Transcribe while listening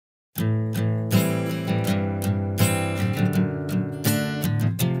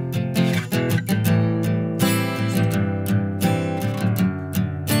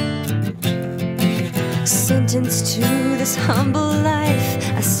resistance to this humble life.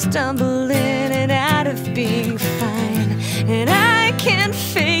 I stumble in and out of being fine, and I can't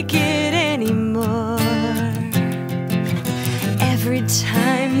fake it anymore. Every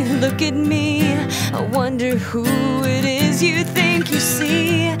time you look at me, I wonder who it is you think you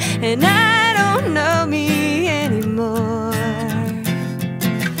see, and I don't know me anymore.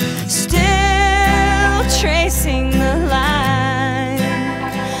 Still tracing the line,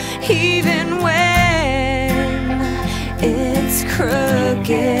 even when it's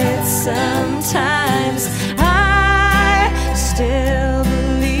crooked sometimes. I still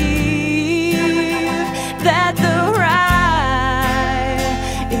believe that the ride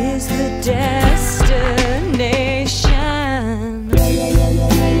is the destination.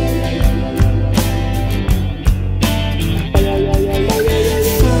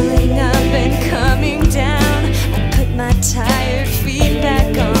 Falling up and coming down, I put my tired feet back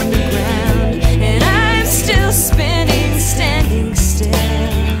on the ground, and I'm still spinning, standing still.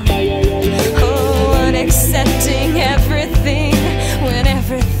 Oh, unaccepting everything, when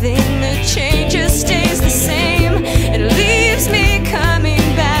everything that changes stays the same. It leaves me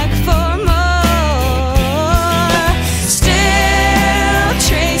coming back for more. Still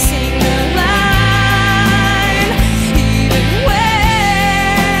tracing the line, even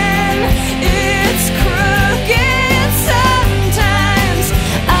when it's crooked sometimes.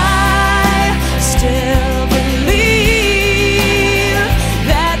 I still believe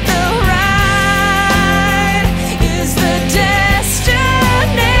that the ride is the destination.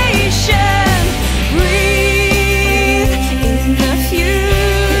 Breathe in the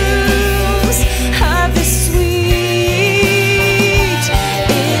fumes of the sweet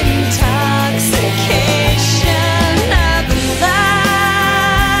intoxication of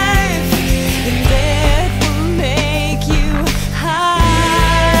life, and it will make you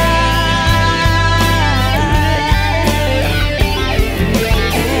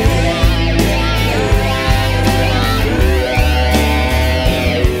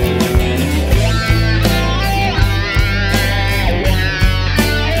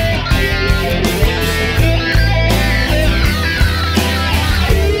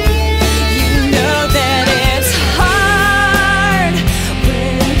You know that it's hard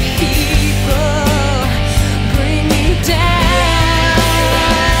when people bring you down,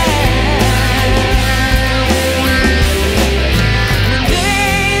 when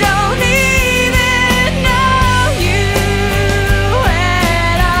they don't even know you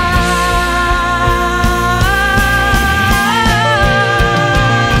at all.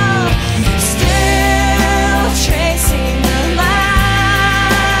 Still tracing the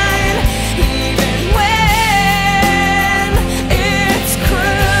line, even when it's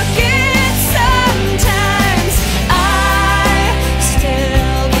crooked sometimes. I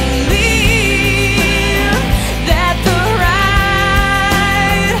still believe that the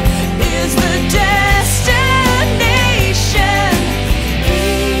ride is the destination.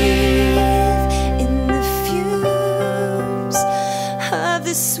 Breathe in the fumes of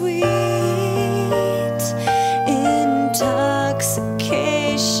the sweet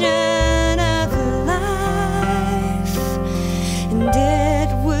intoxication of life, and it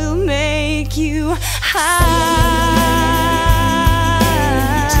will make you high.